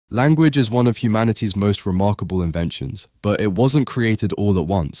Language is one of humanity's most remarkable inventions, but it wasn't created all at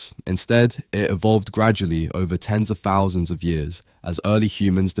once. Instead, it evolved gradually over tens of thousands of years as early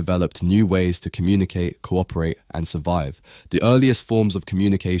humans developed new ways to communicate, cooperate, and survive. The earliest forms of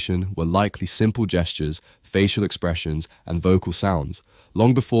communication were likely simple gestures, facial expressions, and vocal sounds.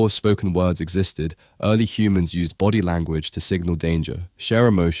 Long before spoken words existed, early humans used body language to signal danger, share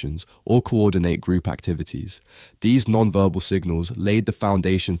emotions, or coordinate group activities. These nonverbal signals laid the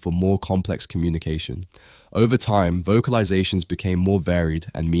foundation for more complex communication. Over time, vocalizations became more varied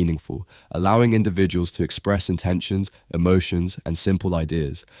and meaningful, allowing individuals to express intentions, emotions, and simple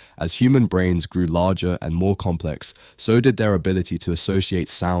ideas. As human brains grew larger and more complex, so did their ability to associate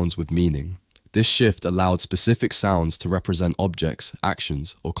sounds with meaning. This shift allowed specific sounds to represent objects,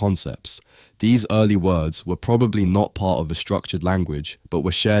 actions, or concepts. These early words were probably not part of a structured language, but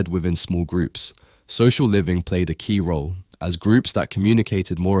were shared within small groups. Social living played a key role, as groups that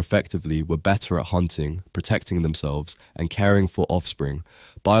communicated more effectively were better at hunting, protecting themselves, and caring for offspring.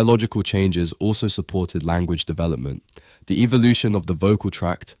 Biological changes also supported language development. The evolution of the vocal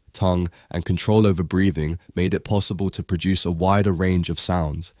tract, tongue, and control over breathing made it possible to produce a wider range of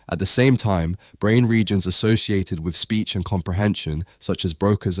sounds. At the same time, brain regions associated with speech and comprehension, such as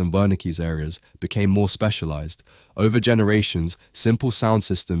Broca's and Wernicke's areas, became more specialized. Over generations, simple sound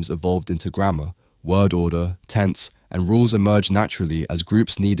systems evolved into grammar. Word order, tense, and rules emerged naturally as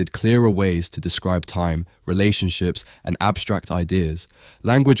groups needed clearer ways to describe time, relationships, and abstract ideas.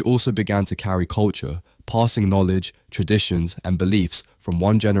 Language also began to carry culture, passing knowledge, traditions, and beliefs from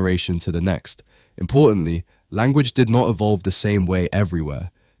one generation to the next. Importantly, language did not evolve the same way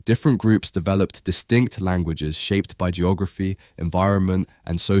everywhere. Different groups developed distinct languages shaped by geography, environment,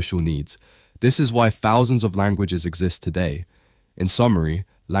 and social needs. This is why thousands of languages exist today. In summary,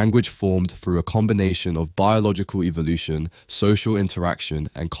 language formed through a combination of biological evolution, social interaction,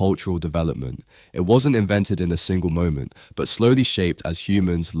 and cultural development. It wasn't invented in a single moment, but slowly shaped as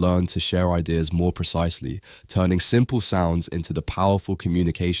humans learned to share ideas more precisely, turning simple sounds into the powerful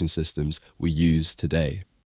communication systems we use today.